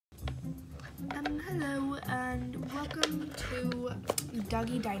Hello and welcome to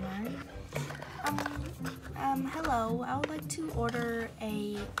Doggy Diner. Hello. I would like to order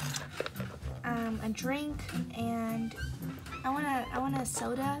a drink, and I want a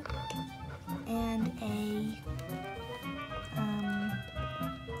soda and a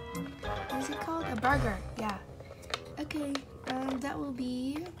what is it called? A burger. Yeah. Okay. That will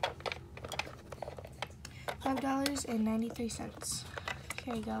be $5.93.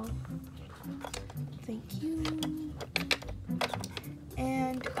 Here you go. Thank you.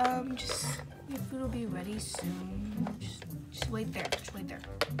 And just your food will be ready soon. Just wait there. Just wait there.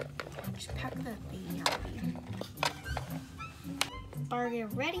 Just pack the thing out. Burger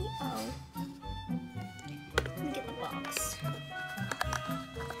ready. Oh, let me get the box.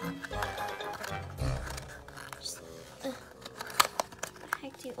 How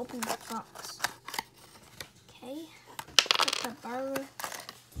do you open the box? Okay, put the burger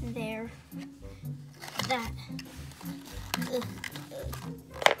there. That.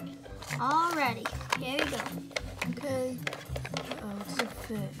 Alrighty, here we go. Okay. Oh, it doesn't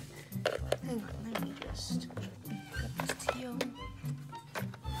fit. Hang on, let me just get this to you.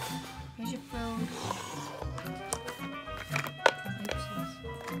 Here's your phone. Oopsies.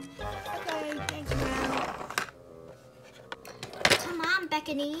 Okay, thanks, man. Come on,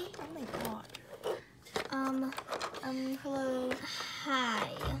 Bethany. Oh my god. Hello. Hi.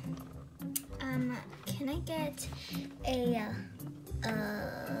 Can I get a,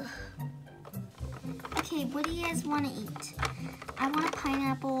 okay, what do you guys want to eat? I want a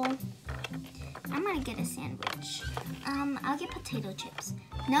pineapple. I'm gonna get a sandwich. I'll get potato chips.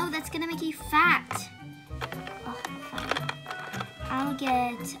 No, that's gonna make you fat. Oh, fine. I'll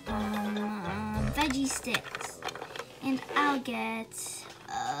get, veggie sticks. And I'll get,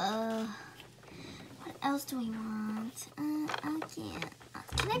 what else do we want?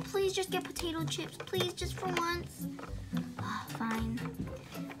 Can I please just get potato chips? Please, just for once? Oh, fine.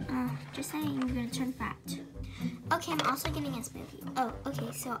 Just saying you're gonna turn fat. Okay, I'm also getting a smoothie. Oh,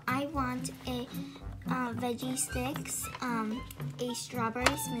 okay, so I want a veggie sticks, a strawberry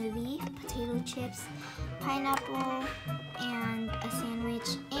smoothie, potato chips, pineapple, and a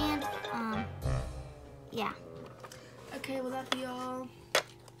sandwich, and, yeah. Okay, will that be all?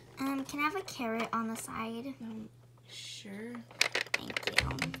 Can I have a carrot on the side? Sure. Thank you.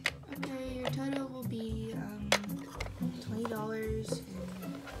 Okay, your total will be $20.15.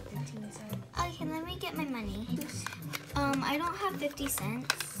 Okay, let me get my money. I don't have 50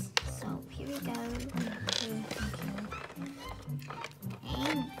 cents, so here we go. Okay, thank you.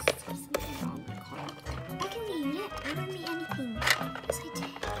 Thanks. There's something wrong with the car. Bethany, you didn't order me anything. Yes, I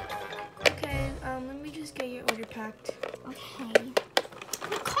did. Okay, let me just get your order packed. Okay.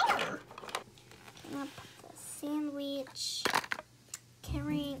 The car. I'm gonna put the sandwich,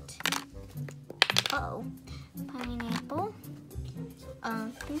 carrot, pineapple. I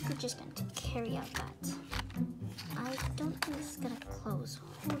think we're just going to carry out that. I don't think this is going to close.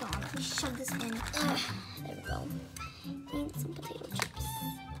 Hold on, let me shove this in. There we go. And some potato chips.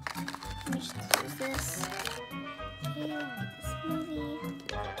 Let me just close this. Okay, I'll get the smoothie.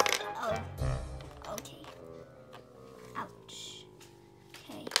 Oh, okay. Ouch.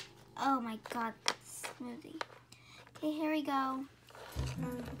 Okay. Oh my god, smoothie. Okay, here we go.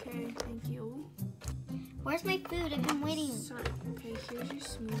 Okay, thank you. Where's my food? I've been waiting. Sorry. Okay, here's your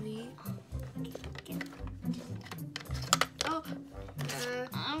smoothie. Get it. Oh,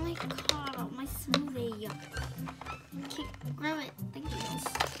 Oh my god, my smoothie. Okay, grab it. Thank you.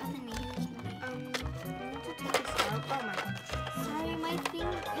 Bethany, here's your smoothie. I need to take this out. Oh my god. Sorry, my thing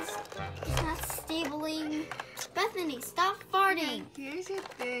is not stabling. Bethany, stop farting. Here's your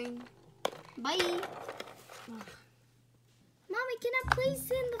thing. Bye. Mommy, can I please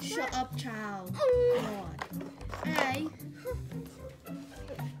send the Shut up, child. Oh. Hey.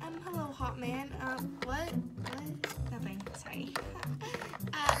 Hello, hot man. What? Nothing. Sorry.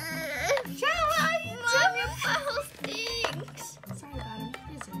 Child, what are you doing? Your butthole stinks. Sorry about him.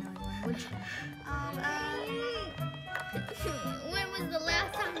 He doesn't know language. When was the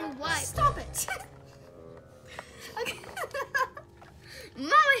last time you wiped? Stop it. Okay.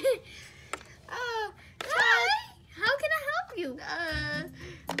 Mommy. Hi. How can I help you?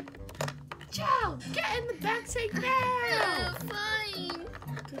 Child, get in the back seat now. Fine.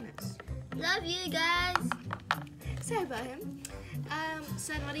 Goodness. Love you guys. Sorry about him.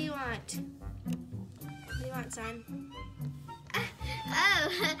 Son, what do you want? What do you want, son?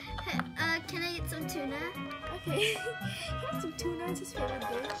 Can I get some tuna? Okay. He wants some tuna. It's his favorite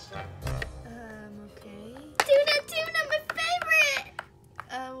dish. Okay. Tuna, my favorite.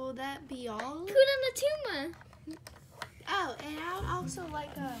 Will that be all? Tuna. Oh, and I'd also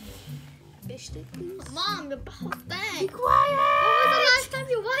like fish stick, please? Mom, the whole Be thing. quiet! When was the last time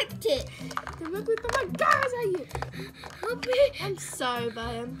you wiped it? Look what my guys at you. Help me. I'm sorry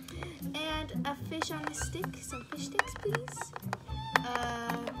about him. And a fish on a stick. Some fish sticks, please.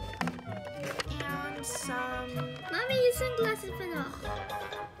 And some... Mommy, your sunglasses fell off.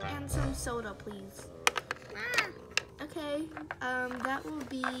 And some soda, please. Ah. Okay, that will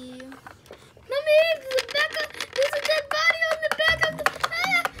be... Mommy, there's a dead body on the back of the...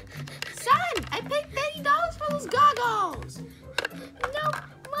 Ah. Son, I paid $30 for those goggles. No,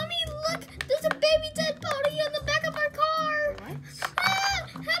 Mommy, look, there's a baby dead body on the back of our car. What? Ah,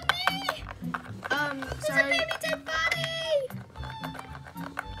 help me. There's a Sorry. baby dead body.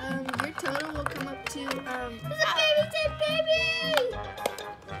 Your total will come up to, There's a baby dead baby.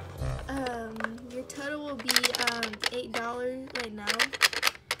 your total will be, $8, wait, no,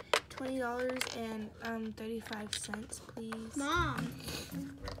 $20.35, please. Mom.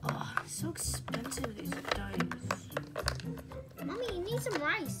 Oh, so expensive, these dice. Mommy, you need some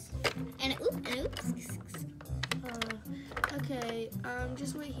rice. And oops. Okay,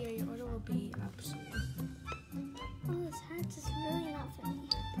 just wait here, your order will be up soon. Oh, this hat is really not for me.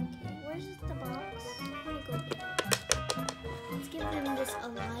 Okay, where's the box? Let me go get it. Let's give them this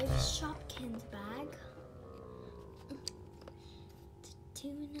Alive Shopkins bag.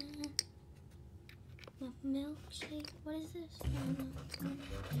 Tuna. Milkshake. What is this?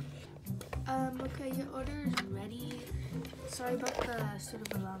 Okay, your order is ready. Sorry about the sort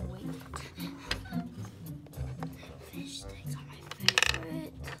of a long wait. Fish sticks are my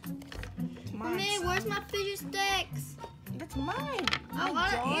favorite. It's mine, Mommy, son. where's my fish sticks? That's mine. I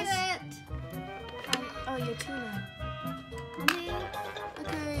want to eat it. Oh, your tuna. Mommy,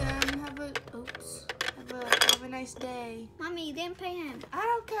 Okay, have a nice day. Mommy, you didn't pay him. I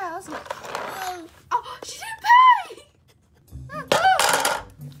don't care. Let's go. Oh, Oh, she didn't pay.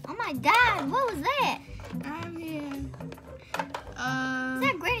 oh my God, what was that? I'm here. Is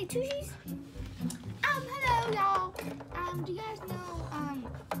that Granny Two Shoes? Hello, y'all. Do you guys know,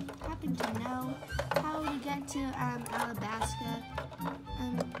 happen to know how to get to, Alabasta?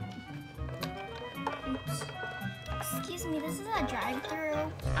 Oops. Excuse me, this is a drive-thru.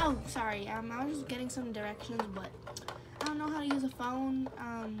 Oh, sorry. I was just getting some directions, but I don't know how to use a phone.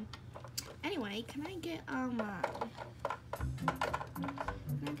 Anyway, can I get,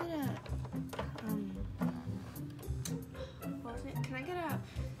 what was it? Can I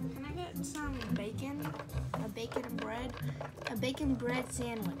get some bacon? A bacon bread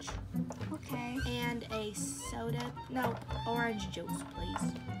sandwich. Okay. And a soda, no, orange juice,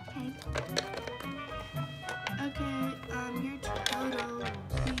 please. Okay. Okay, your total will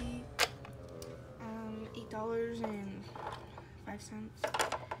be $8.05.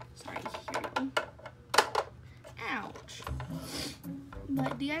 Sorry, here you go. Ouch.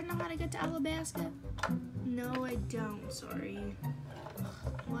 But do you guys know how to get to Alabasta? No, I don't, sorry.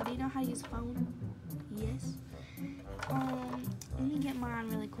 Well, do you know how to use a phone? Yes. Let me get mine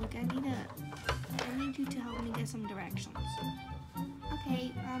really quick. I need you to help me get some directions.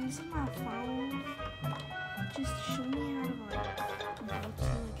 Okay, this is my phone. Just show me how to go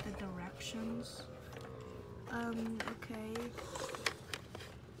to the directions. Okay.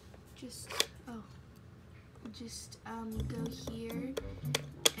 Just go here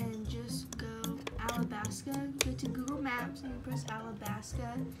and just go Alabasta. Go to Google Maps and you press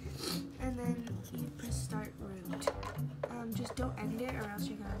Alabasta, and then you press start route. Just don't end it or else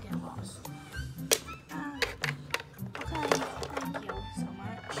you're gonna get lost. Okay, thank you so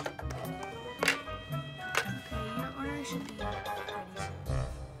much. Okay, your order should be ready soon.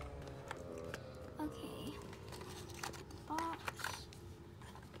 Okay. Box.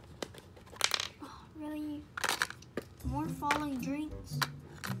 Oh, really? More falling drinks?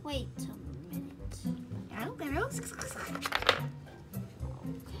 Wait a minute. Okay.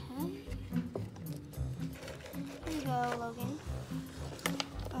 Here you go, Logan.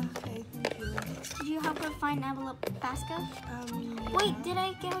 Okay, thank you. Did you help her find Alabasta? Yeah. Wait, did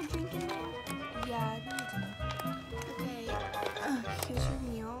I get her drink in there? Yeah, I think so. Okay, here's your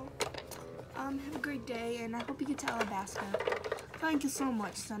meal. Have a great day, and I hope you get to Alabasta. Thank you so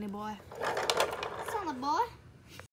much, Sonny boy. Son of a boy.